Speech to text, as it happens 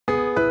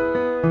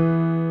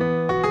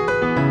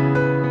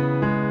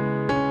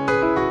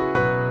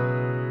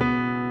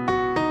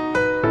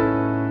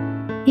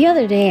The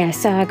other day I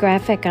saw a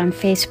graphic on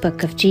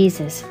Facebook of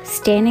Jesus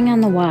standing on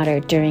the water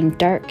during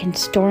dark and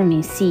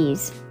stormy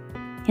seas.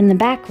 In the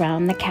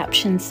background, the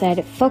caption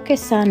said,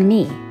 "Focus on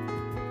me."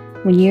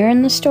 When you're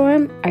in the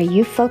storm, are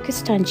you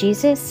focused on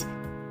Jesus?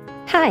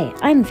 Hi,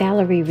 I'm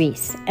Valerie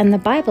Reese, and the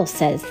Bible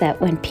says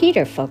that when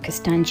Peter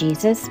focused on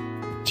Jesus,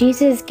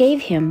 Jesus gave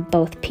him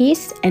both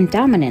peace and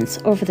dominance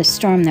over the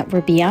storm that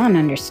were beyond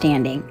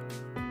understanding.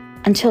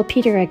 Until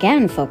Peter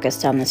again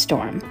focused on the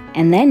storm,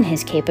 and then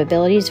his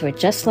capabilities were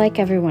just like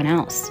everyone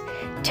else,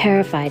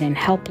 terrified and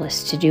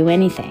helpless to do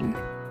anything.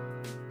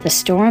 The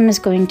storm is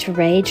going to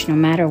rage no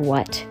matter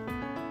what.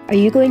 Are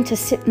you going to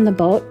sit in the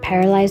boat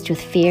paralyzed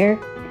with fear?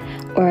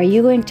 Or are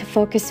you going to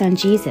focus on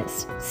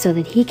Jesus so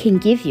that he can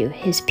give you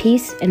his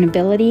peace and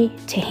ability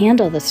to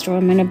handle the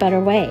storm in a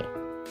better way?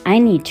 I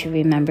need to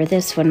remember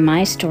this when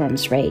my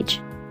storms rage,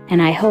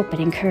 and I hope it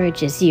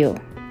encourages you.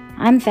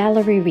 I'm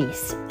Valerie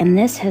Reese, and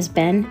this has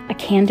been a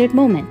candid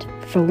moment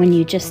for when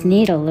you just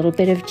need a little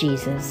bit of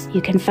Jesus.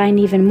 You can find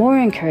even more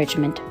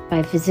encouragement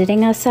by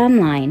visiting us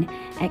online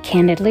at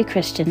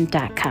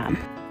candidlychristian.com.